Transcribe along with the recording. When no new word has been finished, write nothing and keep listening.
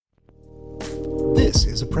This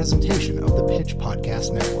is a presentation of the Pitch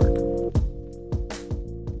Podcast Network.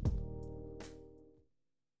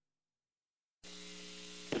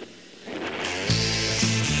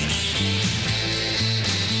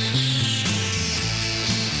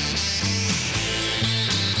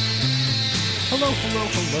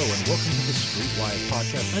 Hello, and welcome to the Streetwise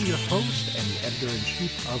Podcast. I'm your host and the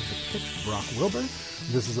editor-in-chief of The Pitch, Brock Wilbur.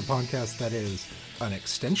 This is a podcast that is an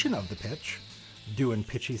extension of The Pitch, doing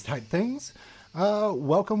pitchy-type things.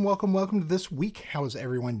 Welcome to this week. How is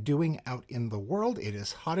everyone doing out in the world? It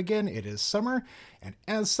is hot again, it is summer, and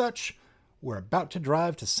as such, we're about to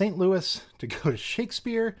drive to St. Louis to go to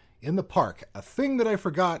Shakespeare in the Park, a thing that I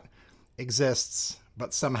forgot exists,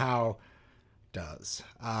 but somehow does.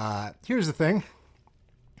 Here's the thing.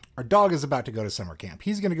 Our dog is about to go to summer camp.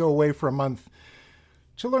 He's going to go away for a month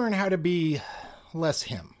to learn how to be less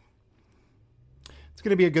him. It's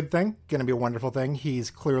going to be a good thing, going to be a wonderful thing. He's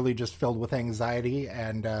clearly just filled with anxiety,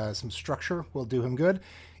 and some structure will do him good.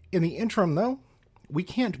 In the interim, though, we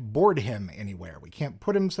can't board him anywhere. We can't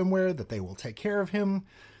put him somewhere that they will take care of him.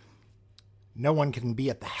 No one can be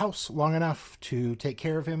at the house long enough to take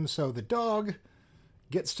care of him, so the dog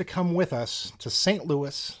gets to come with us to St.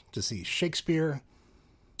 Louis to see Shakespeare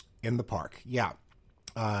in the Park. Yeah,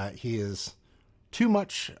 he is too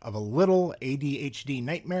much of a little ADHD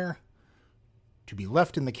nightmare to be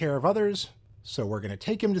left in the care of others, so we're going to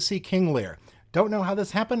take him to see King Lear. Don't know how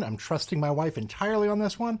this happened. I'm trusting my wife entirely on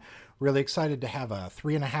this one. Really excited to have a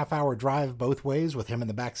 3.5-hour drive both ways with him in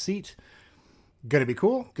the back seat. Gonna be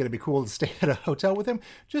cool to stay at a hotel with him.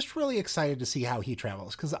 Just really excited to see how he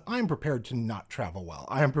travels, because I'm prepared to not travel well.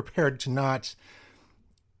 I am prepared to not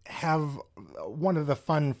have one of the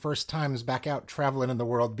fun first times back out traveling in the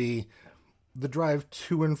world be the drive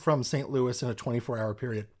to and from St. Louis in a 24-hour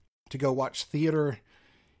period to go watch theater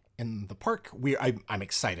in the park. I'm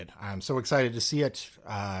excited. I'm so excited to see it,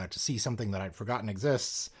 to see something that I'd forgotten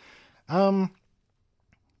exists. Will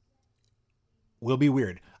be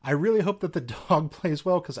weird. I really hope that the dog plays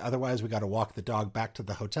well, because otherwise we got to walk the dog back to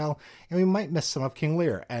the hotel, and we might miss some of King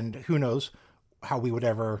Lear, and who knows how we would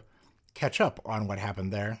ever catch up on what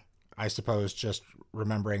happened there. I suppose just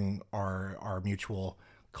remembering our mutual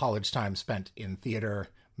college time spent in theater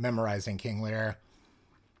memorizing King Lear,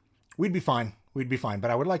 we'd be fine, but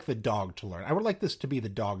I would like the dog to learn. I would like this to be the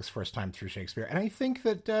dog's first time through Shakespeare, and I think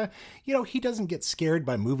that, he doesn't get scared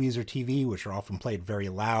by movies or TV, which are often played very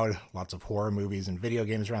loud. Lots of horror movies and video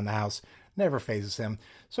games around the house never phases him.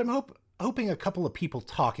 So I'm hoping a couple of people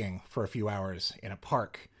talking for a few hours in a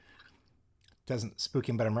park doesn't spook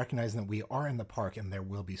him, but I'm recognizing that we are in the park and there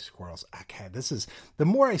will be squirrels. Okay, the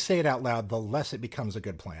more I say it out loud, the less it becomes a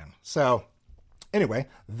good plan. So anyway,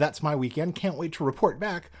 that's my weekend. Can't wait to report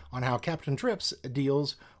back on how Captain Trips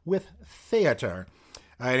deals with theater.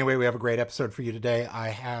 Anyway, we have a great episode for you today. I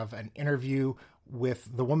have an interview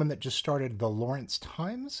with the woman that just started the Lawrence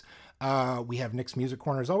Times. We have Nick's Music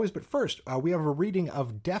Corner as always, but first, we have a reading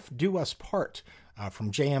of Deaf Do Us Part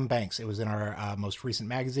from J.M. Banks. It was in our most recent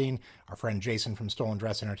magazine. Our friend Jason from Stolen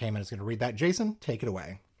Dress Entertainment is going to read that. Jason, take it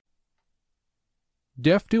away.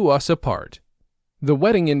 Deaf Do Us Apart. The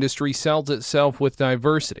wedding industry sells itself with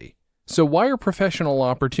diversity, so why are professional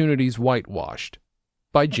opportunities whitewashed?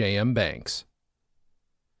 By J.M. Banks.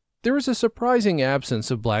 There is a surprising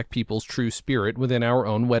absence of black people's true spirit within our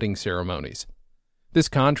own wedding ceremonies. This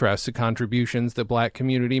contrasts the contributions the black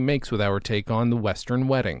community makes with our take on the Western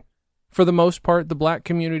wedding. For the most part, the black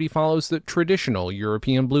community follows the traditional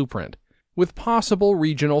European blueprint, with possible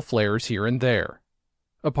regional flares here and there.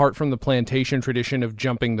 Apart from the plantation tradition of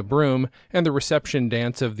jumping the broom and the reception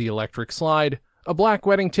dance of the electric slide, a black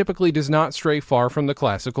wedding typically does not stray far from the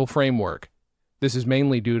classical framework. This is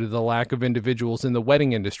mainly due to the lack of individuals in the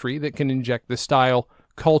wedding industry that can inject the style,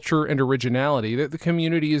 culture, and originality that the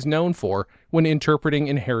community is known for when interpreting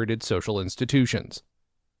inherited social institutions.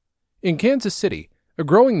 In Kansas City, a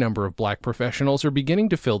growing number of black professionals are beginning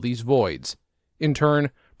to fill these voids, in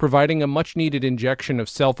turn providing a much-needed injection of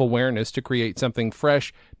self-awareness to create something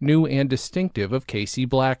fresh, new, and distinctive of KC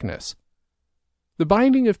blackness. The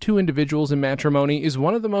binding of two individuals in matrimony is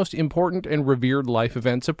one of the most important and revered life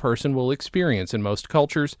events a person will experience in most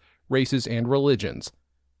cultures, races, and religions.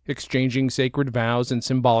 Exchanging sacred vows and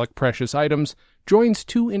symbolic precious items joins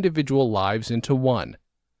two individual lives into one.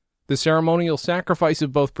 The ceremonial sacrifice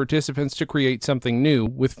of both participants to create something new,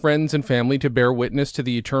 with friends and family to bear witness to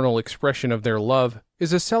the eternal expression of their love,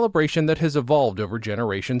 is a celebration that has evolved over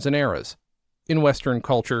generations and eras. In Western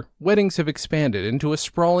culture, weddings have expanded into a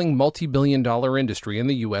sprawling multi-billion-dollar industry in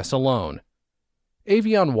the U.S. alone.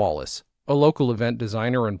 Avion Wallace, a local event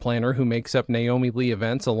designer and planner who makes up Naomi Lee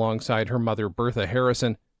events alongside her mother Bertha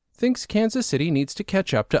Harrison, thinks Kansas City needs to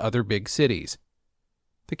catch up to other big cities.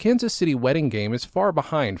 The Kansas City wedding game is far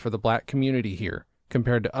behind for the black community here,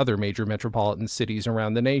 compared to other major metropolitan cities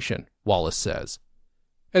around the nation, Wallace says.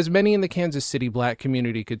 As many in the Kansas City black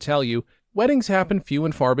community could tell you, weddings happen few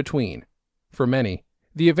and far between. For many,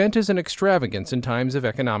 the event is an extravagance in times of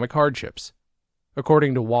economic hardships.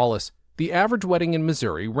 According to Wallace, the average wedding in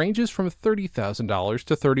Missouri ranges from $30,000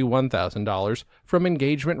 to $31,000 from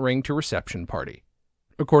engagement ring to reception party.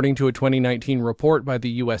 According to a 2019 report by the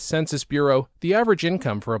U.S. Census Bureau, the average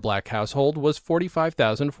income for a black household was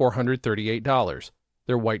 $45,438.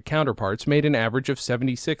 Their white counterparts made an average of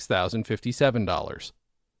 $76,057.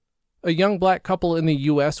 A young black couple in the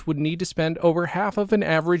U.S. would need to spend over half of an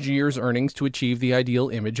average year's earnings to achieve the ideal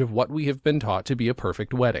image of what we have been taught to be a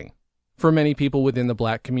perfect wedding. For many people within the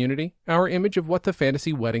black community, our image of what the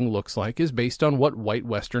fantasy wedding looks like is based on what white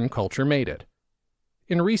Western culture made it.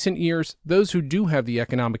 In recent years, those who do have the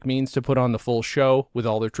economic means to put on the full show with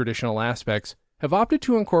all their traditional aspects have opted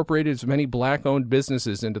to incorporate as many black-owned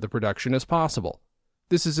businesses into the production as possible.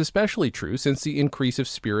 This is especially true since the increase of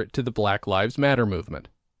spirit to the Black Lives Matter movement.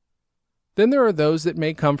 Then there are those that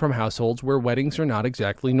may come from households where weddings are not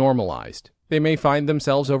exactly normalized. They may find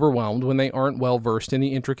themselves overwhelmed when they aren't well versed in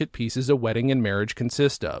the intricate pieces a wedding and marriage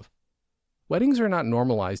consist of. Weddings are not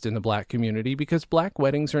normalized in the black community because black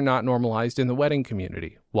weddings are not normalized in the wedding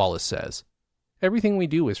community, Wallace says. Everything we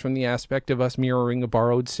do is from the aspect of us mirroring a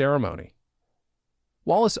borrowed ceremony.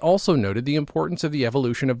 Wallace also noted the importance of the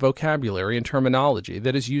evolution of vocabulary and terminology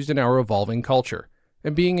that is used in our evolving culture,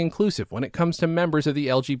 and being inclusive when it comes to members of the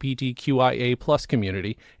LGBTQIA+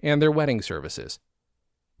 community and their wedding services.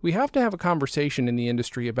 We have to have a conversation in the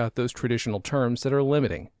industry about those traditional terms that are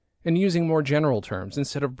limiting, and using more general terms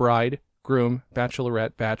instead of bride, groom,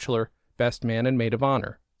 bachelorette, bachelor, best man, and maid of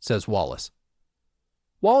honor, says Wallace.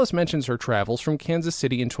 Wallace mentions her travels from Kansas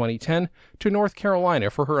City in 2010 to North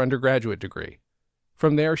Carolina for her undergraduate degree.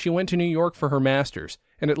 From there, she went to New York for her master's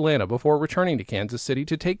and Atlanta before returning to Kansas City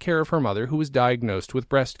to take care of her mother who was diagnosed with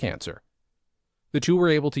breast cancer. The two were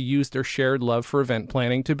able to use their shared love for event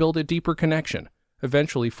planning to build a deeper connection,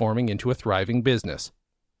 eventually forming into a thriving business.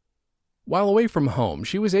 While away from home,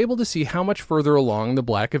 she was able to see how much further along the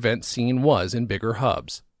black event scene was in bigger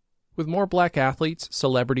hubs. With more black athletes,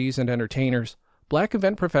 celebrities, and entertainers, black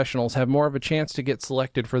event professionals have more of a chance to get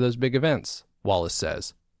selected for those big events, Wallace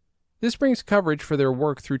says. This brings coverage for their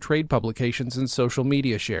work through trade publications and social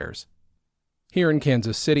media shares. Here in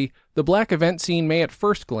Kansas City, the black event scene may at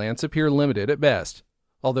first glance appear limited at best.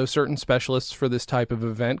 Although certain specialists for this type of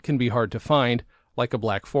event can be hard to find, like a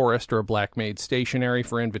black forest or a black maid stationery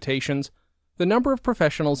for invitations, the number of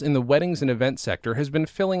professionals in the weddings and event sector has been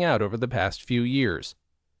filling out over the past few years.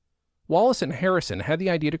 Wallace and Harrison had the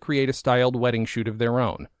idea to create a styled wedding shoot of their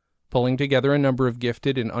own, pulling together a number of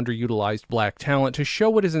gifted and underutilized black talent to show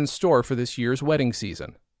what is in store for this year's wedding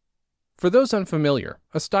season. For those unfamiliar,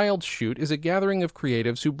 a styled shoot is a gathering of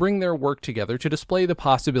creatives who bring their work together to display the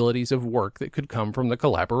possibilities of work that could come from the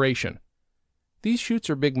collaboration. These shoots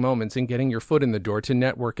are big moments in getting your foot in the door to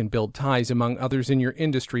network and build ties among others in your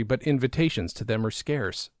industry, but invitations to them are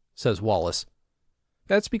scarce, says Wallace.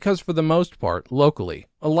 That's because for the most part, locally,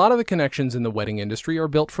 a lot of the connections in the wedding industry are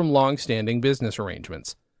built from long-standing business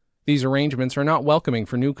arrangements. These arrangements are not welcoming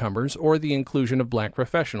for newcomers or the inclusion of black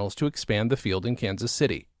professionals to expand the field in Kansas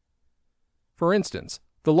City. For instance,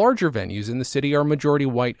 the larger venues in the city are majority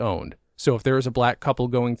white-owned, so if there is a black couple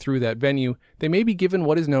going through that venue, they may be given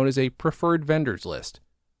what is known as a preferred vendors list.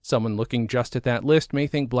 Someone looking just at that list may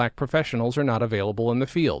think black professionals are not available in the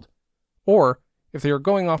field. Or, if they are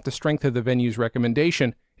going off the strength of the venue's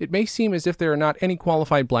recommendation, it may seem as if there are not any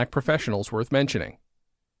qualified black professionals worth mentioning.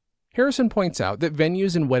 Harrison points out that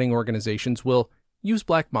venues and wedding organizations will use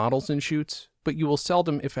black models in shoots, but you will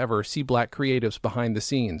seldom, if ever, see black creatives behind the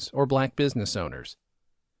scenes or black business owners.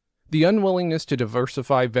 The unwillingness to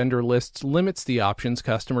diversify vendor lists limits the options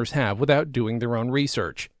customers have without doing their own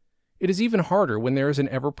research. It is even harder when there is an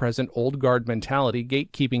ever-present old guard mentality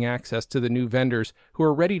gatekeeping access to the new vendors who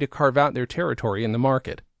are ready to carve out their territory in the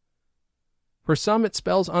market. For some, it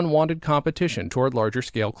spells unwanted competition toward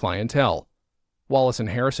larger-scale clientele. Wallace and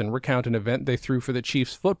Harrison recount an event they threw for the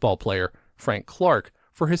Chiefs football player, Frank Clark,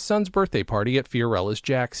 for his son's birthday party at Fiorella's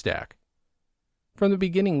Jack Stack. From the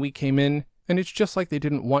beginning, we came in, and it's just like they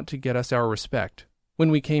didn't want to get us our respect.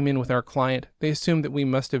 When we came in with our client, they assumed that we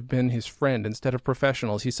must have been his friend instead of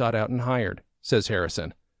professionals he sought out and hired, says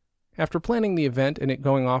Harrison. After planning the event and it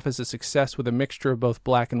going off as a success with a mixture of both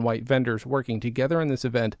black and white vendors working together in this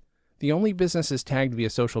event, the only businesses tagged via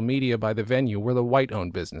social media by the venue were the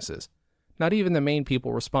white-owned businesses, not even the main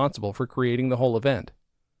people responsible for creating the whole event.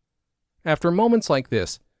 After moments like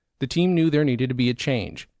this, The team knew there needed to be a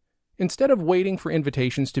change. Instead of waiting for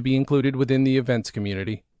invitations to be included within the events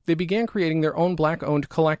community, they began creating their own Black-owned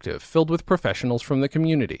collective filled with professionals from the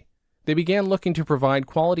community. They began looking to provide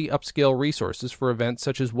quality upscale resources for events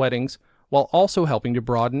such as weddings, while also helping to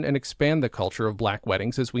broaden and expand the culture of Black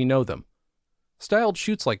weddings as we know them. Styled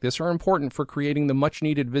shoots like this are important for creating the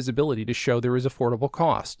much-needed visibility to show there is affordable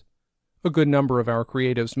cost. A good number of our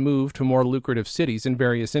creatives move to more lucrative cities in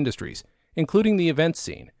various industries, including the events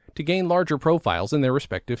scene, to gain larger profiles in their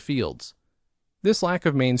respective fields. This lack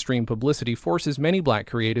of mainstream publicity forces many Black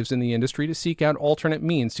creatives in the industry to seek out alternate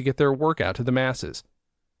means to get their work out to the masses.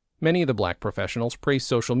 Many of the Black professionals praise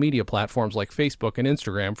social media platforms like Facebook and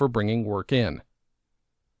Instagram for bringing work in.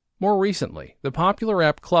 More recently, the popular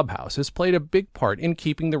app Clubhouse has played a big part in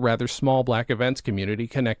keeping the rather small Black events community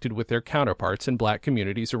connected with their counterparts in Black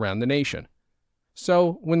communities around the nation.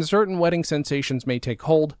 So, when certain wedding sensations may take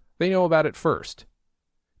hold, they know about it first.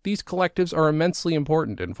 These collectives are immensely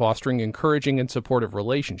important in fostering encouraging and supportive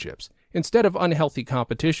relationships, instead of unhealthy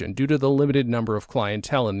competition due to the limited number of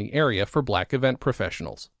clientele in the area for Black event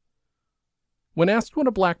professionals. When asked what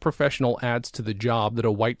a Black professional adds to the job that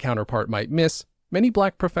a white counterpart might miss, many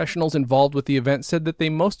Black professionals involved with the event said that they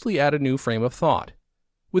mostly add a new frame of thought.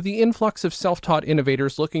 With the influx of self-taught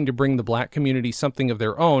innovators looking to bring the Black community something of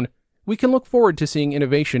their own, we can look forward to seeing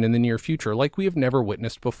innovation in the near future like we have never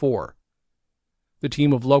witnessed before. The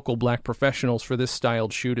team of local Black professionals for this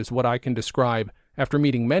styled shoot is what I can describe, after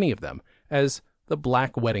meeting many of them, as the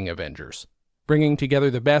Black Wedding Avengers, bringing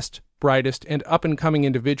together the best, brightest, and up-and-coming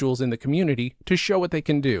individuals in the community to show what they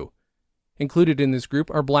can do. Included in this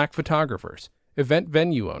group are Black photographers, event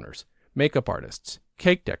venue owners, makeup artists,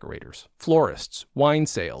 cake decorators, florists, wine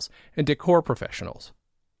sales, and decor professionals.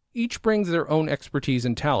 Each brings their own expertise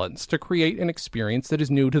and talents to create an experience that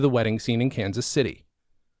is new to the wedding scene in Kansas City.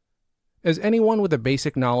 As anyone with a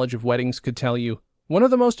basic knowledge of weddings could tell you, one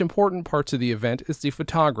of the most important parts of the event is the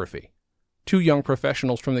photography. Two young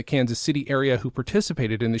professionals from the Kansas City area who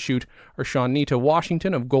participated in the shoot are Shawnita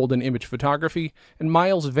Washington of Golden Image Photography and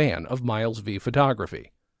Miles Van of Miles V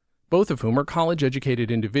Photography, both of whom are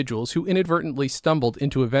college-educated individuals who inadvertently stumbled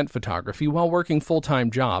into event photography while working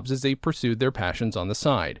full-time jobs as they pursued their passions on the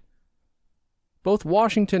side. Both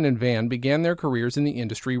Washington and Van began their careers in the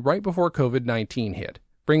industry right before COVID-19 hit,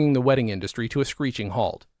 bringing the wedding industry to a screeching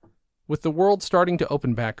halt. With the world starting to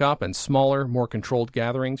open back up and smaller, more controlled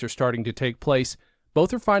gatherings are starting to take place,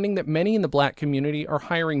 both are finding that many in the Black community are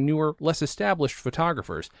hiring newer, less established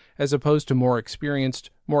photographers as opposed to more experienced,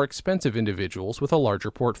 more expensive individuals with a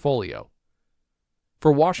larger portfolio.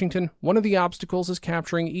 For Washington, one of the obstacles is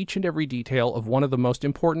capturing each and every detail of one of the most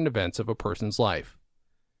important events of a person's life.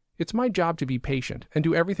 It's my job to be patient and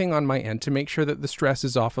do everything on my end to make sure that the stress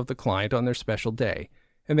is off of the client on their special day,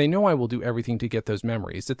 and they know I will do everything to get those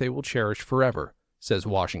memories that they will cherish forever, says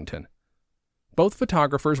Washington. Both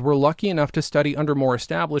photographers were lucky enough to study under more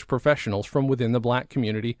established professionals from within the Black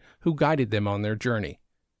community who guided them on their journey.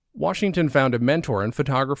 Washington found a mentor in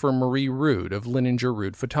photographer Marie Rude of Lininger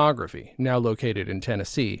Rude Photography, now located in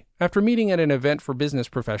Tennessee, after meeting at an event for business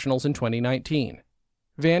professionals in 2019.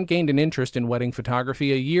 Van gained an interest in wedding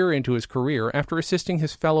photography a year into his career after assisting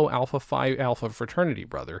his fellow Alpha Phi Alpha fraternity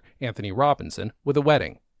brother, Anthony Robinson, with a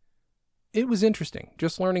wedding. It was interesting,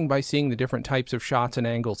 just learning by seeing the different types of shots and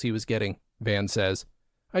angles he was getting, Van says.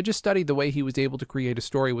 I just studied the way he was able to create a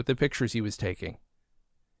story with the pictures he was taking.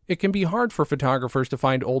 It can be hard for photographers to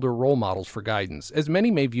find older role models for guidance, as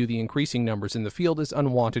many may view the increasing numbers in the field as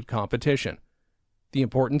unwanted competition. The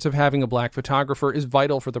importance of having a Black photographer is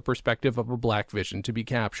vital for the perspective of a Black vision to be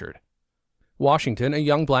captured. Washington, a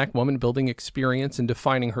young Black woman building experience and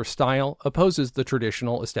defining her style, opposes the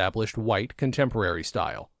traditional, established, white, contemporary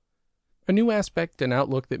style. A new aspect and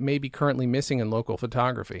outlook that may be currently missing in local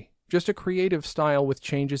photography. Just a creative style with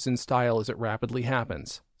changes in style as it rapidly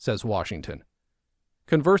happens, says Washington.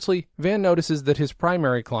 Conversely, Van notices that his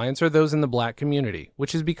primary clients are those in the Black community,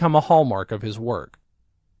 which has become a hallmark of his work.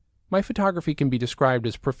 My photography can be described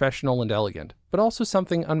as professional and elegant, but also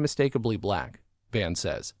something unmistakably Black, Van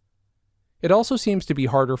says. It also seems to be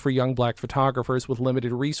harder for young Black photographers with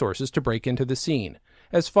limited resources to break into the scene,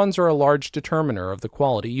 as funds are a large determiner of the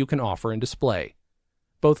quality you can offer and display.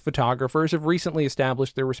 Both photographers have recently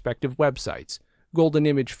established their respective websites,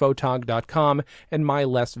 goldenimagephotog.com and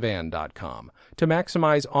mylessvan.com, to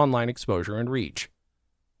maximize online exposure and reach.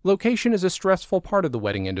 Location is a stressful part of the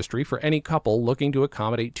wedding industry for any couple looking to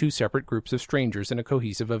accommodate two separate groups of strangers in a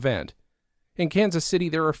cohesive event. In Kansas City,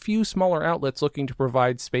 there are few smaller outlets looking to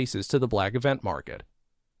provide spaces to the Black event market.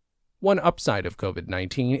 One upside of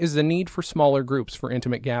COVID-19 is the need for smaller groups for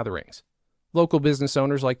intimate gatherings. Local business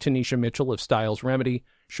owners like Tanisha Mitchell of Styles Remedy,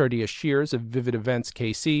 Shardia Shears of Vivid Events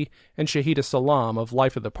KC and Shahida Salam of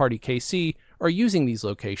Life of the Party KC are using these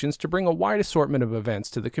locations to bring a wide assortment of events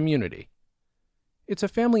to the community. It's a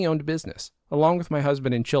family-owned business, along with my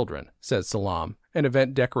husband and children, says Salam, an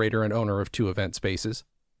event decorator and owner of 2 event spaces.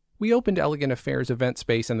 We opened Elegant Affairs event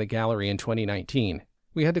space and the gallery in 2019.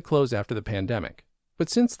 We had to close after the pandemic. But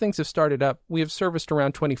since things have started up, we have serviced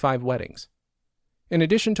around 25 weddings. In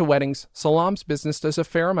addition to weddings, Salam's business does a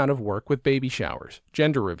fair amount of work with baby showers,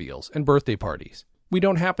 gender reveals, and birthday parties. We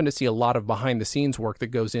don't happen to see a lot of behind-the-scenes work that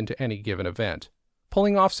goes into any given event.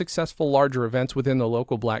 Pulling off successful larger events within the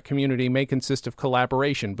local Black community may consist of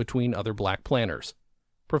collaboration between other Black planners.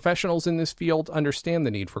 Professionals in this field understand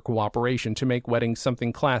the need for cooperation to make weddings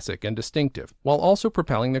something classic and distinctive, while also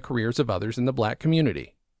propelling the careers of others in the Black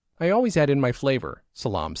community. I always add in my flavor,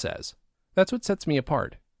 Salam says. That's what sets me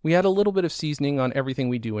apart. We add a little bit of seasoning on everything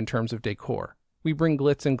we do in terms of decor. We bring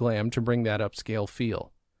glitz and glam to bring that upscale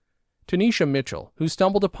feel. Tanisha Mitchell, who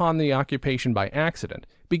stumbled upon the occupation by accident,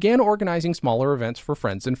 began organizing smaller events for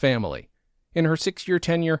friends and family. In her 6-year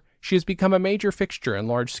tenure, she has become a major fixture in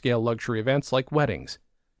large-scale luxury events like weddings.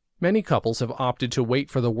 Many couples have opted to wait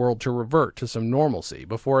for the world to revert to some normalcy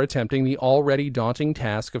before attempting the already daunting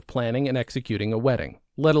task of planning and executing a wedding,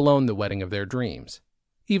 let alone the wedding of their dreams.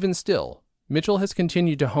 Even still, Mitchell has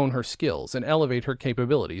continued to hone her skills and elevate her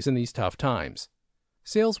capabilities in these tough times.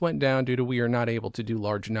 Sales went down due to we are not able to do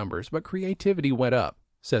large numbers, but creativity went up,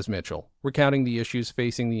 says Mitchell, recounting the issues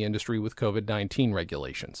facing the industry with COVID-19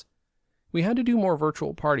 regulations. We had to do more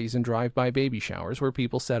virtual parties and drive-by baby showers where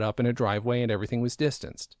people set up in a driveway and everything was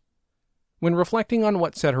distanced. When reflecting on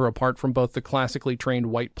what set her apart from both the classically trained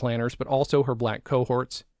white planners but also her Black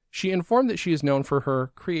cohorts, she informed that she is known for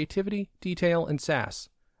her creativity, detail, and sass.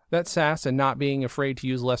 That sass and not being afraid to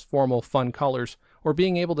use less formal, fun colors or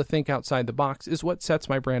being able to think outside the box is what sets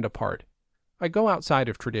my brand apart. I go outside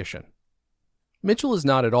of tradition. Mitchell is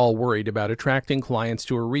not at all worried about attracting clients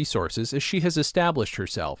to her resources as she has established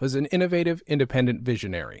herself as an innovative, independent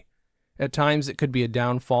visionary. At times, it could be a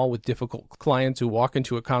downfall with difficult clients who walk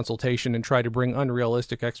into a consultation and try to bring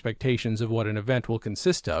unrealistic expectations of what an event will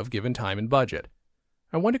consist of given time and budget.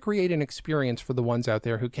 I want to create an experience for the ones out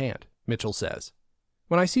there who can't, Mitchell says.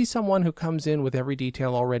 When I see someone who comes in with every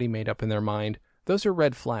detail already made up in their mind, those are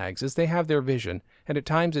red flags as they have their vision, and at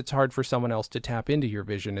times it's hard for someone else to tap into your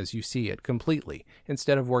vision as you see it completely,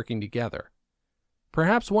 instead of working together.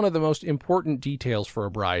 Perhaps one of the most important details for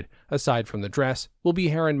a bride, aside from the dress, will be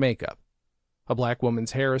hair and makeup. A Black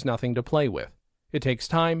woman's hair is nothing to play with. It takes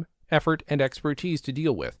time, effort, and expertise to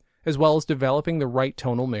deal with, as well as developing the right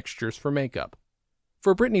tonal mixtures for makeup.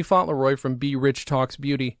 For Brittany Fauntleroy from B. Rich Talks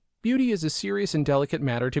Beauty, beauty is a serious and delicate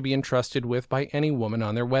matter to be entrusted with by any woman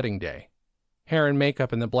on their wedding day. Hair and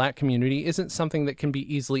makeup in the Black community isn't something that can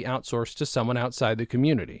be easily outsourced to someone outside the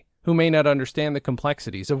community, who may not understand the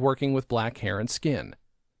complexities of working with Black hair and skin.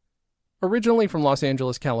 Originally from Los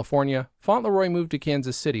Angeles, California, Fauntleroy moved to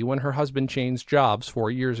Kansas City when her husband changed jobs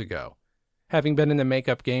 4 years ago. Having been in the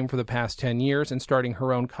makeup game for the past 10 years and starting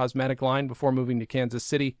her own cosmetic line before moving to Kansas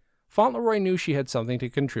City, Fauntleroy knew she had something to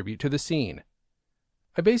contribute to the scene.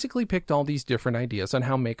 I basically picked all these different ideas on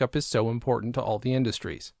how makeup is so important to all the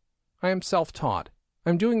industries. I am self-taught.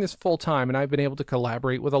 I'm doing this full-time and I've been able to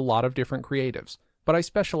collaborate with a lot of different creatives, but I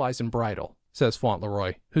specialize in bridal, says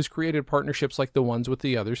Fauntleroy, who's created partnerships like the ones with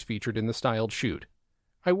the others featured in the styled shoot.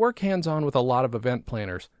 I work hands-on with a lot of event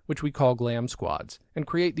planners, which we call glam squads, and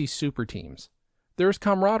create these super teams. There's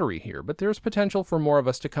camaraderie here, but there's potential for more of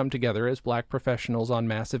us to come together as Black professionals on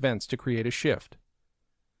mass events to create a shift.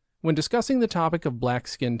 When discussing the topic of Black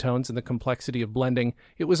skin tones and the complexity of blending,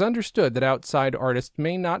 it was understood that outside artists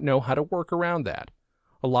may not know how to work around that.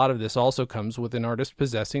 A lot of this also comes with an artist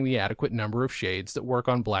possessing the adequate number of shades that work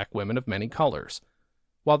on Black women of many colors.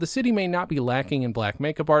 While the city may not be lacking in Black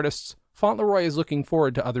makeup artists, Fauntleroy is looking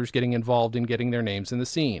forward to others getting involved in getting their names in the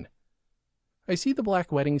scene. I see the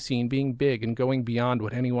Black wedding scene being big and going beyond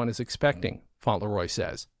what anyone is expecting, Fauntleroy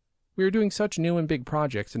says. We are doing such new and big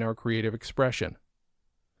projects in our creative expression.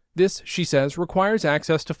 This, she says, requires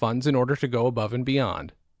access to funds in order to go above and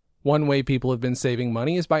beyond. One way people have been saving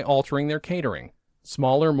money is by altering their catering.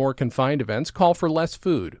 Smaller, more confined events call for less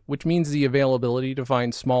food, which means the availability to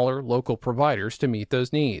find smaller, local providers to meet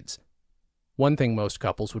those needs. One thing most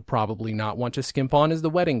couples would probably not want to skimp on is the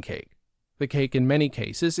wedding cake. The cake, in many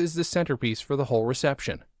cases, is the centerpiece for the whole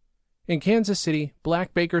reception. In Kansas City,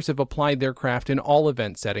 Black bakers have applied their craft in all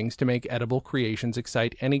event settings to make edible creations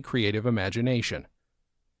excite any creative imagination.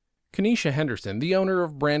 Kenesha Henderson, the owner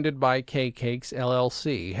of Branded by K Cakes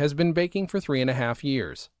LLC, has been baking for 3.5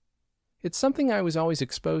 years. It's something I was always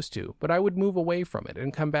exposed to, but I would move away from it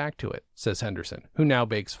and come back to it, says Henderson, who now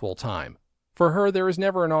bakes full-time. For her, there is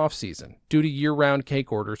never an off-season, due to year-round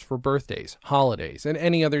cake orders for birthdays, holidays, and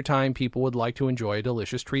any other time people would like to enjoy a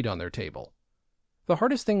delicious treat on their table. The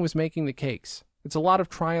hardest thing was making the cakes. It's a lot of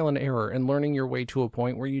trial and error and learning your way to a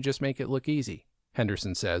point where you just make it look easy,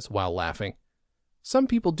 Henderson says, while laughing. Some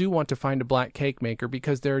people do want to find a black cake maker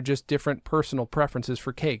because there are just different personal preferences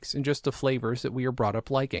for cakes and just the flavors that we are brought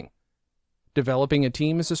up liking. Developing a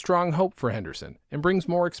team is a strong hope for Henderson and brings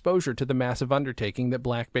more exposure to the massive undertaking that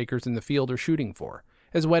black bakers in the field are shooting for,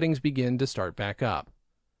 as weddings begin to start back up.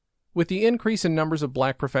 With the increase in numbers of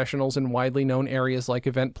black professionals in widely known areas like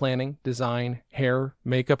event planning, design, hair,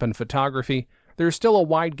 makeup, and photography, there is still a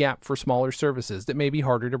wide gap for smaller services that may be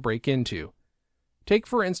harder to break into. Take,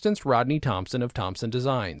 for instance, Rodney Thompson of Thompson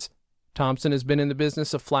Designs. Thompson has been in the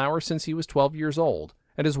business of flowers since he was 12 years old,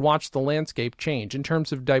 and has watched the landscape change in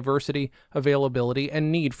terms of diversity, availability,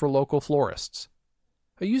 and need for local florists.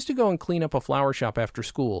 I used to go and clean up a flower shop after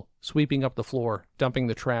school, sweeping up the floor, dumping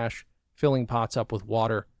the trash, filling pots up with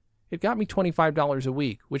water. It got me $25 a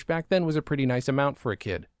week, which back then was a pretty nice amount for a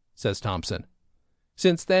kid, says Thompson.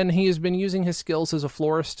 Since then, he has been using his skills as a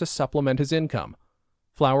florist to supplement his income.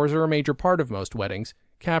 Flowers are a major part of most weddings,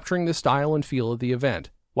 capturing the style and feel of the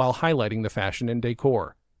event, while highlighting the fashion and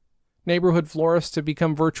decor. Neighborhood florists have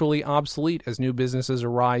become virtually obsolete as new businesses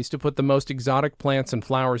arise to put the most exotic plants and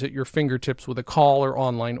flowers at your fingertips with a call or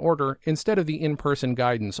online order instead of the in-person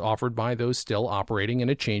guidance offered by those still operating in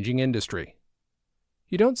a changing industry.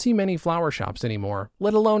 You don't see many flower shops anymore,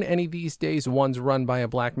 let alone any these days ones run by a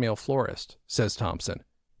black male florist, says Thompson.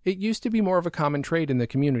 It used to be more of a common trade in the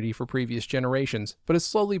community for previous generations, but has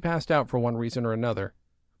slowly passed out for one reason or another.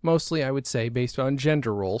 Mostly, I would say, based on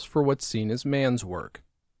gender roles for what's seen as man's work.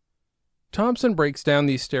 Thompson breaks down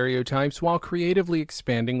these stereotypes while creatively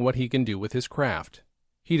expanding what he can do with his craft.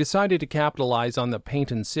 He decided to capitalize on the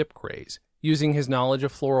paint and sip craze, using his knowledge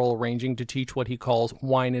of floral arranging to teach what he calls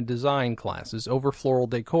wine and design classes over floral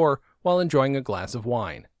decor while enjoying a glass of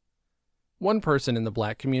wine. One person in the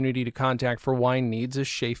black community to contact for wine needs is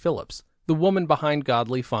Shay Phillips, the woman behind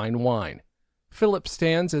Godly Fine Wine. Phillips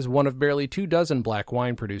stands as one of barely 24 black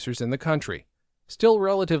wine producers in the country. Still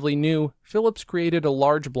relatively new, Phillips created a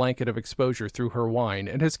large blanket of exposure through her wine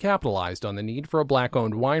and has capitalized on the need for a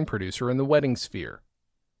black-owned wine producer in the wedding sphere.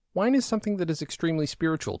 Wine is something that is extremely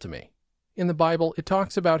spiritual to me. In the Bible, it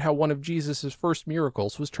talks about how one of Jesus' first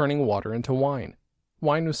miracles was turning water into wine.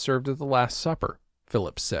 Wine was served at the Last Supper,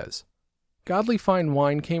 Phillips says. Godly Fine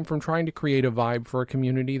Wine came from trying to create a vibe for a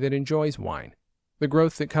community that enjoys wine. The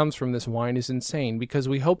growth that comes from this wine is insane because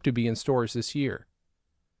we hope to be in stores this year.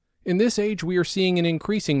 In this age, we are seeing an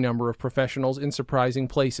increasing number of professionals in surprising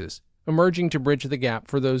places, emerging to bridge the gap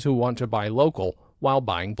for those who want to buy local while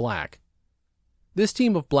buying black. This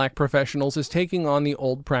team of black professionals is taking on the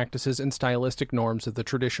old practices and stylistic norms of the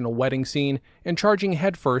traditional wedding scene and charging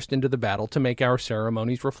headfirst into the battle to make our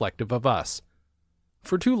ceremonies reflective of us.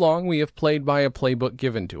 For too long, we have played by a playbook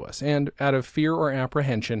given to us and, out of fear or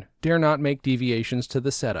apprehension, dare not make deviations to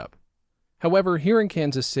the setup. However, here in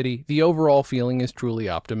Kansas City, the overall feeling is truly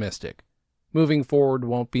optimistic. Moving forward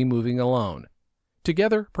won't be moving alone.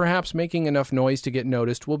 Together, perhaps making enough noise to get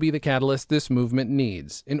noticed will be the catalyst this movement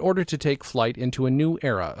needs in order to take flight into a new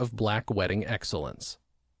era of black wedding excellence.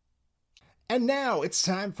 And now it's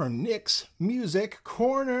time for Nick's Music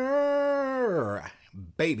Corner.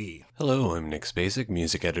 Baby. Hello, I'm Nick Spacek,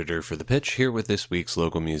 music editor for The Pitch, here with this week's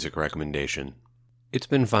local music recommendation. It's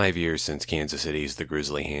been 5 years since Kansas City's The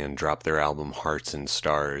Grizzly Hand dropped their album Hearts and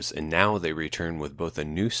Stars, and now they return with both a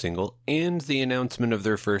new single and the announcement of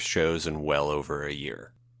their first shows in well over a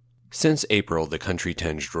year. Since April, the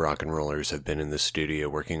country-tinged rock and rollers have been in the studio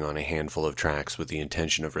working on a handful of tracks with the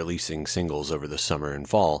intention of releasing singles over the summer and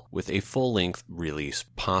fall, with a full-length release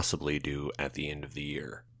possibly due at the end of the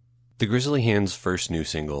year. The Grizzly Hand's first new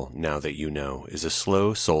single, Now That You Know, is a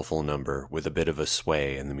slow, soulful number with a bit of a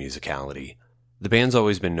sway in the musicality. The band's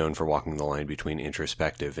always been known for walking the line between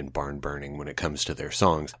introspective and barn-burning when it comes to their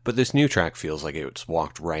songs, but this new track feels like it's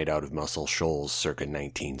walked right out of Muscle Shoals circa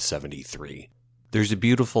 1973. There's a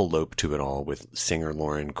beautiful lope to it all, with singer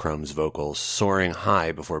Lauren Crumb's vocals soaring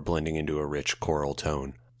high before blending into a rich choral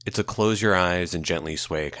tone. It's a close your eyes and gently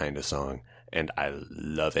sway kind of song, and I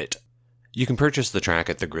love it. You can purchase the track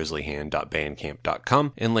at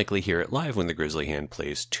thegrizzlyhand.bandcamp.com and likely hear it live when the Grizzly Hand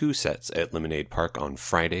plays 2 sets at Lemonade Park on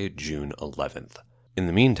Friday, June 11th. In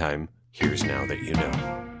the meantime, here's Now That You Know.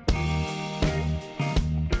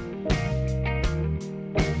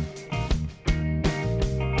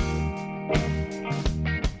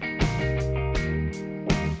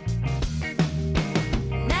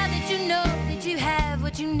 Now that you know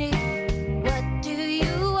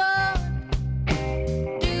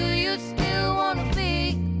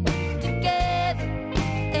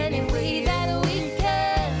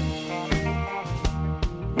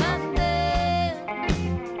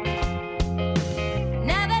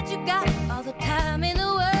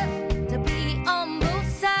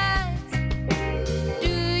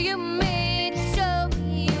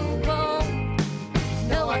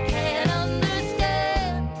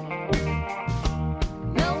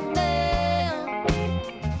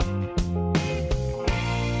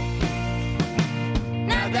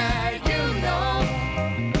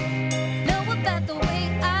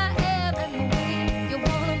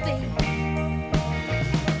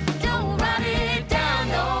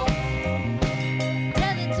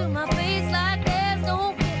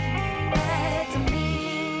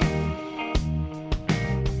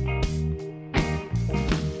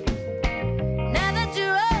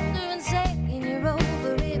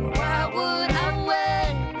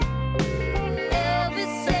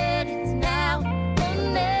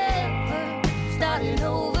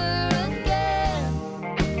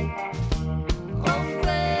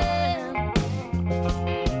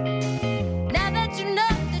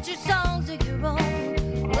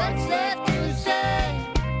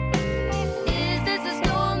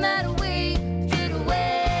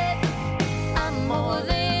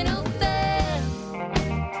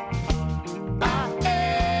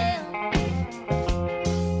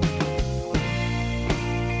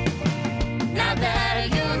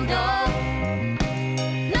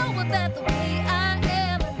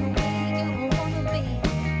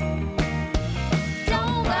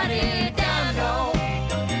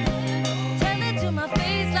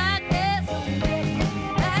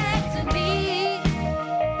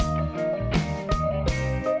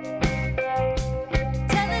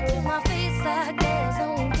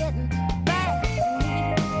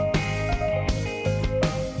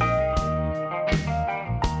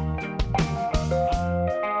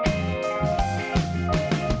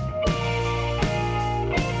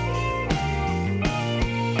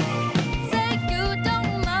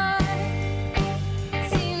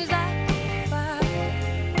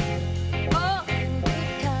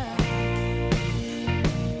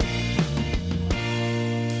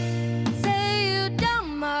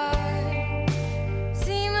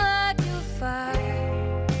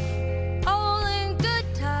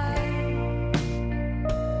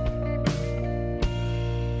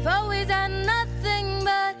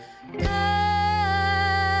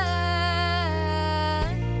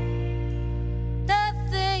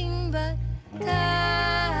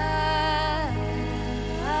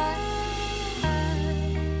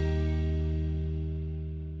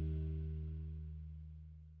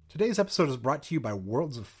Today's episode is brought to you by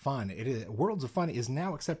Worlds of Fun. Worlds of Fun is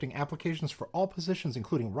now accepting applications for all positions,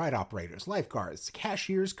 including ride operators, lifeguards,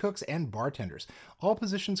 cashiers, cooks, and bartenders. All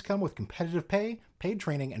positions come with competitive pay, paid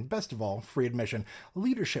training, and best of all, free admission.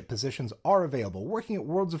 Leadership positions are available. Working at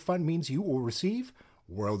Worlds of Fun means you will receive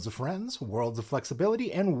worlds of friends, worlds of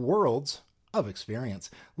flexibility, and worlds of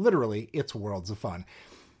experience. Literally, it's Worlds of Fun.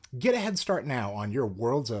 Get a head start now on your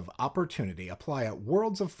Worlds of Opportunity. Apply at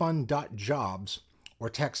worldsoffun.jobs or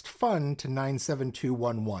text FUN to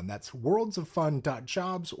 97211. That's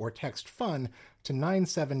worldsoffun.jobs or text FUN to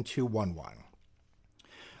 97211.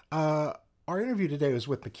 Our interview today was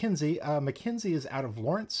with Mackenzie. Mackenzie is out of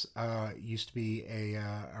Lawrence, used to be a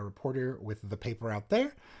reporter with the paper out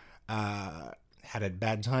there, had a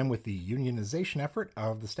bad time with the unionization effort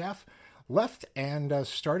of the staff, left and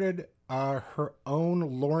started her own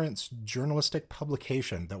Lawrence journalistic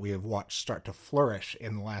publication that we have watched start to flourish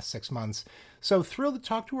in the last 6 months. So thrilled to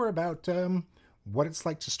talk to her about what it's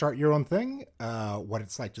like to start your own thing, what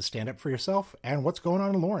it's like to stand up for yourself, and what's going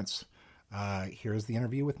on in Lawrence. Here's the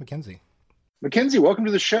interview with Mackenzie. Mackenzie, welcome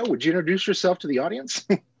to the show. Would you introduce yourself to the audience?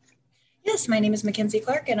 Yes, my name is Mackenzie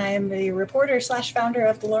Clark, and I am the reporter / founder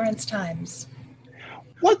of the Lawrence Times.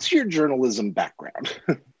 What's your journalism background?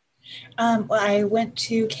 Well, I went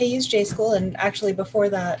to KU's J School, and actually before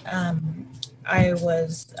that, I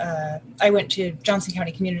went to Johnson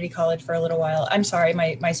County Community College for a little while. I'm sorry,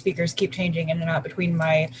 my speakers keep changing in and out between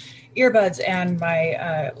my earbuds and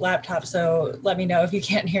my laptop, so let me know if you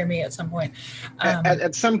can't hear me at some point.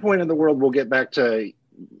 At some point in the world, we'll get back to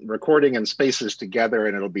recording in spaces together,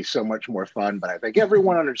 and it'll be so much more fun, but I think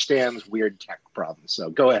everyone understands weird tech problems, so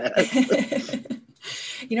go ahead.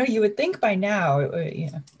 You would think by now,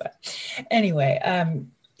 but anyway,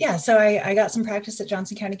 so I got some practice at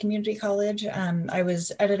Johnson County Community College. I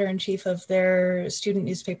was editor-in-chief of their student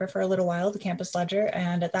newspaper for a little while, the Campus Ledger,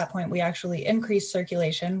 and at that point we actually increased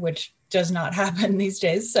circulation, which does not happen these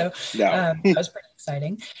days, so that was pretty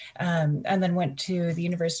exciting. And then went to the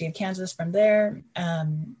University of Kansas from there.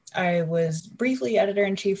 I was briefly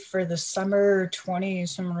editor-in-chief for the summer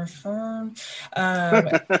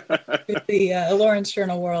the Lawrence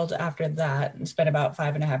Journal World after that, and spent about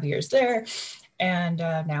 5.5 years there. And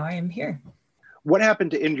now I am here. What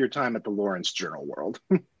happened to end your time at the Lawrence Journal World?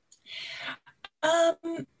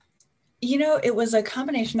 It was a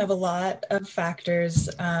combination of a lot of factors.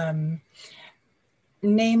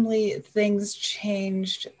 Namely, things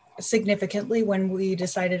changed significantly when we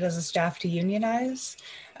decided as a staff to unionize.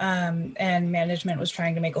 And management was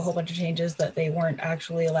trying to make a whole bunch of changes that they weren't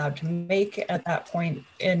actually allowed to make at that point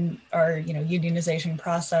in our, unionization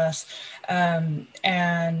process.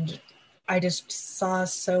 And I just saw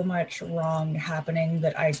so much wrong happening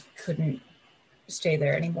that I couldn't stay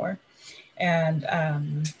there anymore. And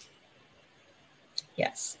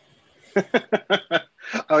yes.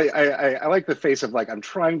 I like the face of like, I'm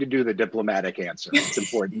trying to do the diplomatic answer. It's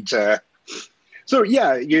important to. So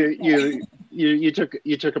yeah, you took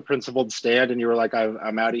a principled stand, and you were like,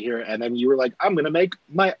 I'm out of here, and then you were like, I'm going to make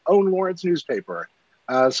my own Lawrence newspaper.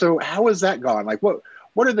 So how has that gone? Like, what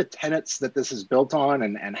are the tenets that this is built on,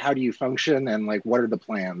 and how do you function, and like, what are the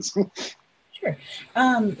plans? Sure.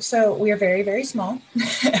 So we are very, very small,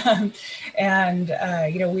 and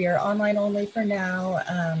we are online only for now,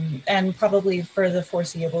 and probably for the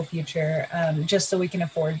foreseeable future, just so we can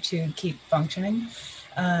afford to keep functioning.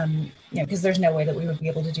 Because there's no way that we would be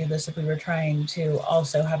able to do this if we were trying to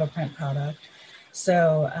also have a print product.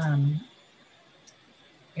 So,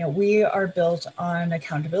 we are built on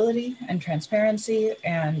accountability and transparency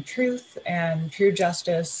and truth and true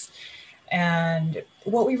justice. And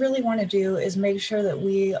what we really want to do is make sure that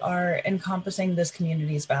we are encompassing this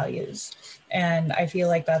community's values. And I feel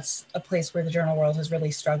like that's a place where the journal world has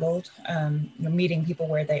really struggled, meeting people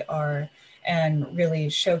where they are and really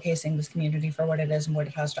showcasing this community for what it is and what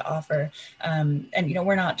it has to offer. And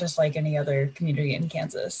we're not just like any other community in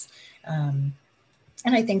Kansas.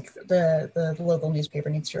 And I think the local newspaper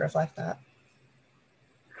needs to reflect that.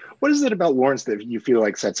 What is it about Lawrence that you feel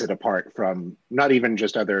like sets it apart from not even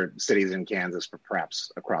just other cities in Kansas, but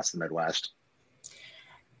perhaps across the Midwest?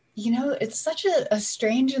 It's such a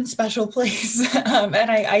strange and special place. And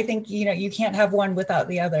I think, you can't have one without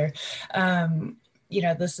the other.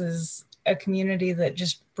 This is a community that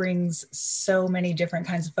just brings so many different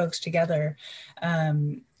kinds of folks together.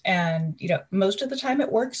 And, most of the time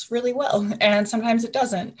it works really well, and sometimes it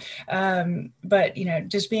doesn't. But,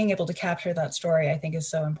 just being able to capture that story, I think, is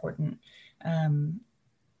so important. And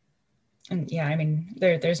yeah, I mean,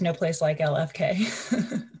 there's no place like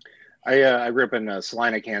LFK. I grew up in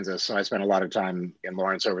Salina, Kansas, so I spent a lot of time in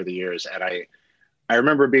Lawrence over the years. And I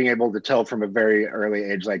remember being able to tell from a very early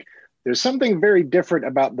age, like, there's something very different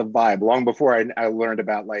about the vibe long before I learned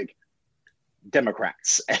about like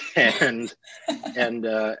Democrats and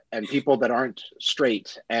people that aren't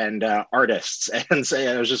straight and artists, and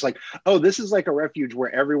say, I was just like, oh, this is like a refuge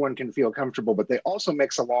where everyone can feel comfortable, but they also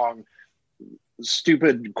mix along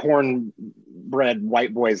stupid cornbread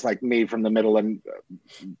white boys like me from the middle of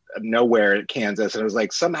nowhere in Kansas. And it was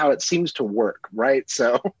like, somehow it seems to work, right?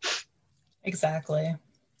 So exactly.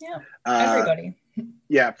 Yeah. Everybody.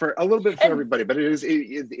 Yeah, for a little bit for everybody, but it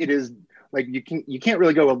is like you can't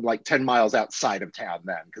really go like 10 miles outside of town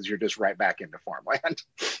then, because you're just right back into farmland.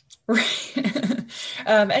 Right.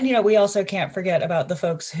 And we also can't forget about the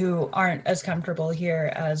folks who aren't as comfortable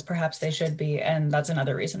here as perhaps they should be, and that's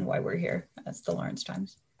another reason why we're here. That's the Lawrence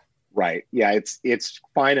Times. Right. Yeah, it's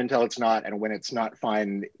fine until it's not, and when it's not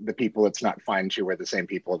fine, the people it's not fine to are the same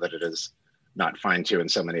people that it is not fine to in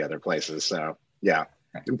so many other places. So yeah.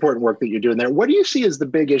 Right. Important work that you're doing there. What do you see as the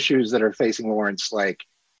big issues that are facing Lawrence? Like,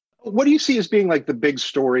 what do you see as being like the big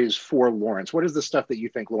stories for Lawrence? What is the stuff that you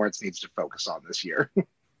think Lawrence needs to focus on this year?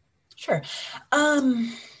 Sure.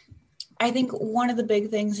 I think one of the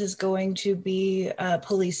big things is going to be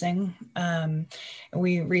policing.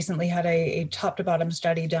 We recently had a top to bottom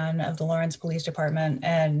study done of the Lawrence Police Department.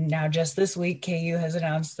 And now just this week, KU has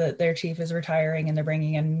announced that their chief is retiring, and they're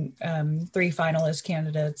bringing in 3 finalist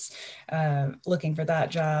candidates looking for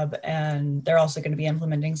that job. And they're also going to be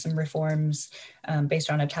implementing some reforms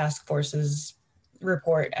based on a task force's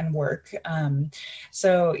report and work.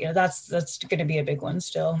 So, that's going to be a big one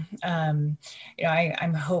still. I'm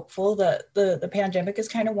hopeful that the pandemic is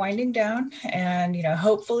kind of winding down, and,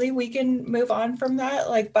 hopefully we can move on from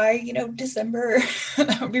that, like by, December.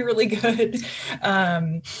 That would be really good.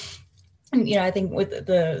 I think with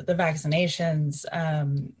the vaccinations,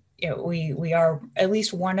 we are at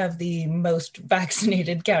least one of the most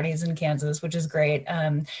vaccinated counties in Kansas, which is great.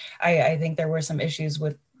 I think there were some issues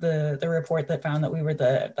with the report that found that we were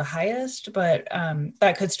the highest, but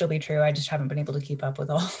that could still be true. I just haven't been able to keep up with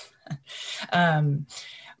all.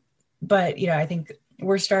 But I think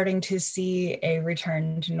we're starting to see a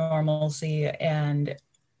return to normalcy, and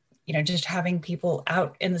just having people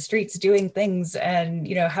out in the streets doing things and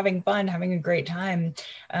having fun, having a great time.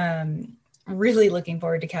 Really looking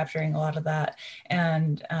forward to capturing a lot of that,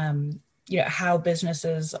 and how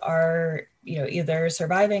businesses are either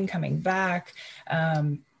surviving, coming back.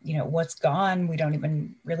 What's gone, we don't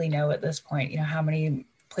even really know at this point, how many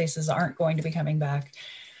places aren't going to be coming back.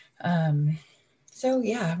 So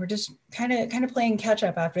yeah, we're just kind of playing catch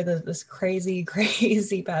up after this crazy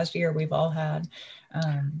past year we've all had.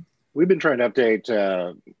 We've been trying to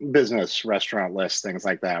update business restaurant lists, things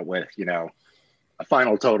like that, with, a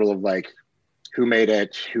final total of like who made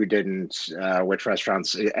it, who didn't, which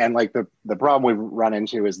restaurants. And like the problem we've run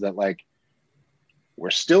into is that like we're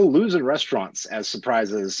still losing restaurants as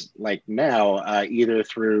surprises like now, either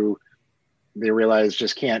through they realize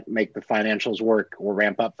just can't make the financials work or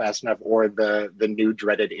ramp up fast enough, or the new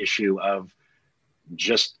dreaded issue of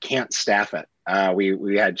just can't staff it.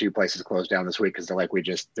 We had 2 places closed down this week because they're like,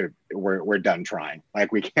 we're done trying.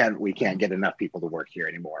 Like we can't get enough people to work here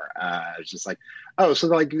anymore. It's just like, oh, so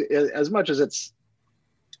like as much as it's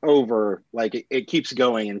over, like it keeps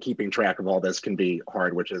going, and keeping track of all this can be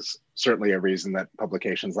hard, which is certainly a reason that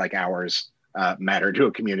publications like ours matter to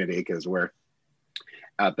a community, because we're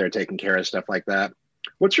out there taking care of stuff like that.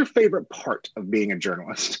 What's your favorite part of being a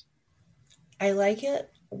journalist? I like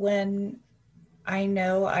it when I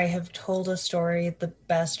know I have told a story the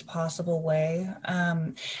best possible way.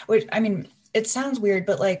 Which, I mean, it sounds weird,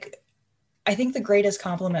 but like, I think the greatest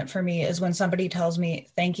compliment for me is when somebody tells me,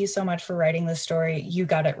 thank you so much for writing this story. You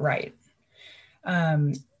got it right.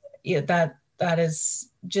 That is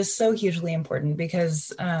just so hugely important,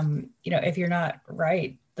 because, if you're not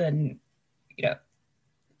right, then,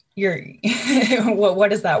 you're,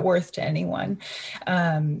 what is that worth to anyone?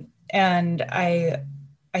 And I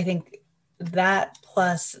think that,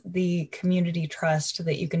 plus the community trust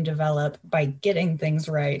that you can develop by getting things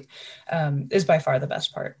right, is by far the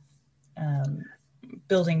best part.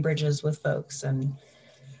 Building bridges with folks and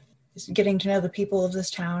just getting to know the people of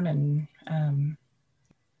this town. And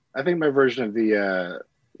I think my version of the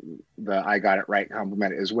I got it right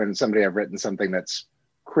compliment is when somebody I've written something that's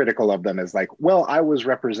critical of them is like, well, I was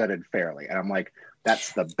represented fairly. And I'm like,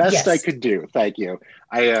 that's the best Yes. I could do. Thank you.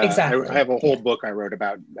 Exactly. I have a whole book I wrote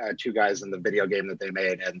about 2 guys in the video game that they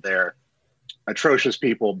made, and they're atrocious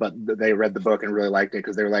people, but they read the book and really liked it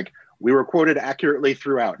because they were like, we were quoted accurately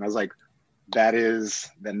throughout. And I was like, that is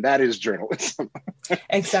journalism.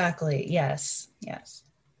 Exactly. Yes. Do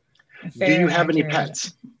you Fair have and any accurate.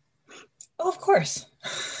 pets? Oh, of course.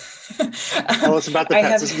 Tell us about the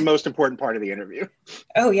pets. This is the most important part of the interview.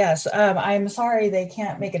 Oh, yes. I'm sorry they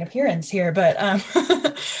can't make an appearance here, but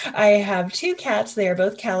I have 2 cats. They are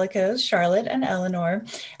both calicos, Charlotte and Eleanor.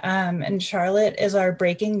 And Charlotte is our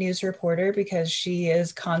breaking news reporter because she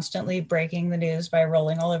is constantly breaking the news by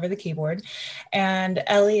rolling all over the keyboard. And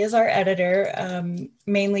Ellie is our editor,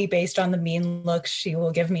 mainly based on the mean looks she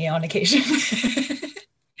will give me on occasion.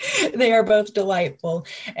 They are both delightful,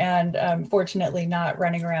 and fortunately not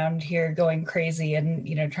running around here going crazy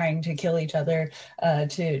and, trying to kill each other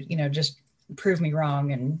to, just prove me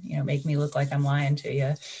wrong and, make me look like I'm lying to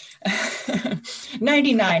you.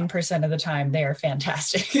 99% of the time, they are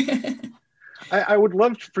fantastic. I would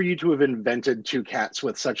love for you to have invented 2 cats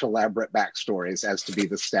with such elaborate backstories as to be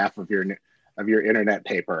the staff of your internet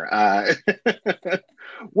paper.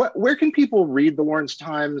 Where can people read the Lawrence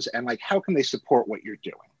Times, and like how can they support what you're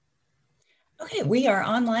doing? Okay, we are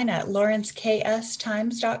online at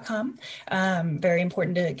lawrencekstimes.com. Very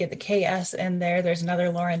important to get the KS in there. There's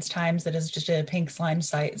another Lawrence Times that is just a pink slime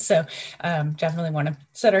site. So definitely want to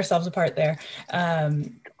set ourselves apart there.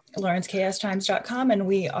 lawrencekstimes.com, and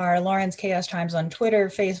we are Lawrence KS Times on Twitter,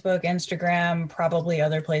 Facebook, Instagram, probably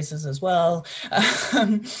other places as well.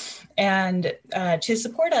 And to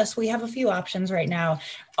support us, we have a few options right now.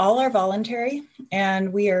 All are voluntary,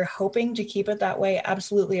 and we are hoping to keep it that way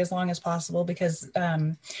absolutely as long as possible, because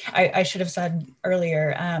I should have said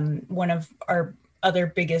earlier, one of our other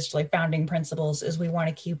biggest founding principles is we want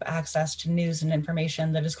to keep access to news and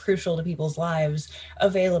information that is crucial to people's lives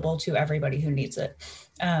available to everybody who needs it.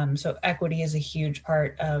 So equity is a huge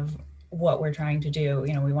part of what we're trying to do.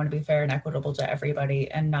 We want to be fair and equitable to everybody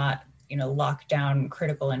and not lock down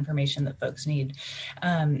critical information that folks need.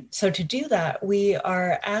 So to do that, we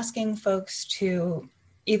are asking folks to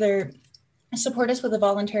either support us with a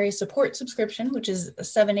voluntary support subscription, which is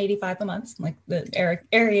 $7.85 a month, like the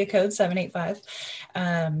area code 785.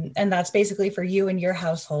 And that's basically for you and your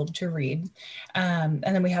household to read. And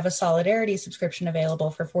then we have a solidarity subscription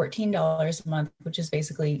available for $14 a month, which is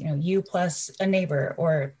basically, you plus a neighbor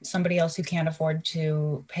or somebody else who can't afford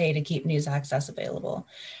to pay to keep news access available.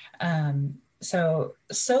 So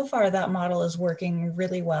far that model is working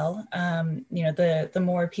really well. The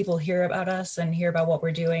more people hear about us and hear about what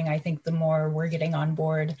we're doing, I think the more we're getting on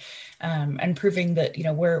board, and proving that,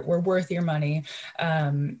 we're worth your money.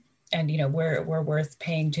 And, we're worth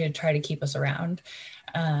paying to try to keep us around.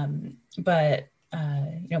 But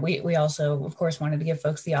we also, of course, wanted to give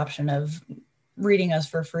folks the option of reading us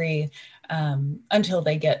for free, until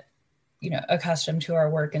they get accustomed to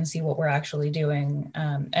our work and see what we're actually doing,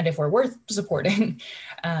 and if we're worth supporting.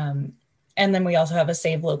 And then we also have a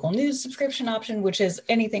Save Local News subscription option, which is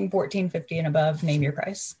anything $14.50 and above, name your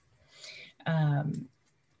price.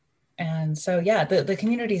 And so, yeah, the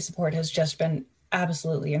community support has just been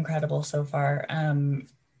absolutely incredible so far.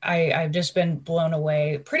 I've just been blown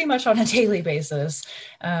away pretty much on a daily basis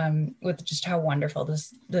with just how wonderful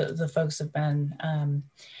the folks have been.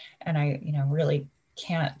 And I, really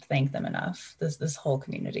can't thank them enough, this whole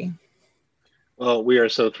community. Well, we are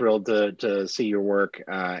so thrilled to see your work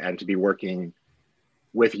and to be working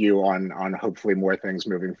with you on hopefully more things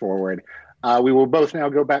moving forward. We will both now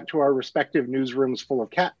go back to our respective newsrooms full of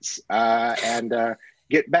cats and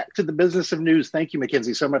get back to the business of news. Thank you,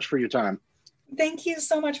 Mackenzie, so much for your time. Thank you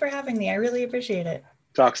so much for having me. I really appreciate it.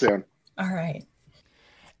 Talk soon. All right.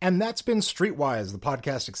 And that's been Streetwise, the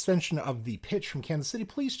podcast extension of The Pitch from Kansas City.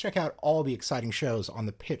 Please check out all the exciting shows on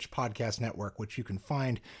the Pitch Podcast Network, which you can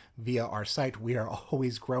find via our site. We are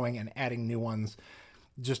always growing and adding new ones.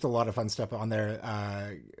 Just a lot of fun stuff on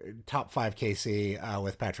there. Top 5 KC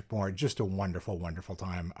with Patrick Moore. Just a wonderful, wonderful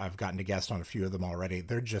time. I've gotten to guest on a few of them already.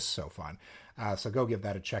 They're just so fun. So go give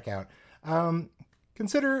that a check out.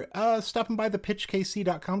 Consider stopping by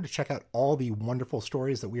thepitchkc.com to check out all the wonderful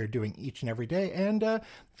stories that we are doing each and every day. And if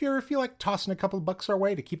you ever feel like tossing a couple of bucks our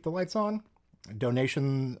way to keep the lights on,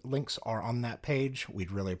 donation links are on that page.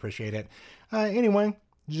 We'd really appreciate it. Anyway,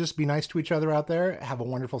 just be nice to each other out there. Have a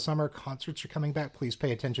wonderful summer. Concerts are coming back. Please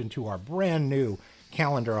pay attention to our brand new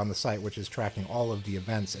calendar on the site, which is tracking all of the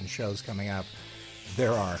events and shows coming up.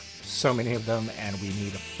 There are so many of them, and we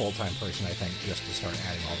need a full-time person, I think, just to start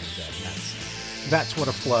adding all these in. That's what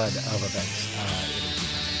a flood of events it is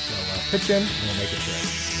becoming. So pitch in, and we'll make it through.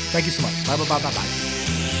 Thank you so much. Bye, bye, bye, bye, bye.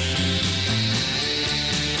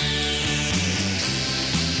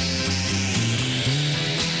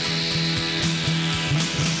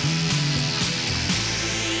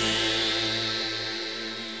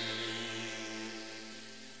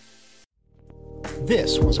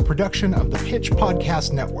 This was a production of the Pitch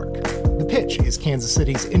Podcast Network. The Pitch is Kansas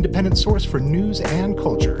City's independent source for news and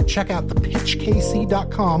culture. Check out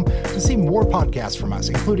thepitchkc.com to see more podcasts from us,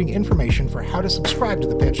 including information for how to subscribe to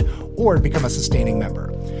The Pitch or become a sustaining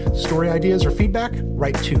member. Story ideas or feedback?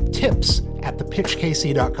 Write to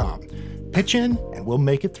tips@thepitchkc.com. Pitch in, and we'll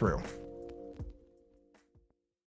make it through.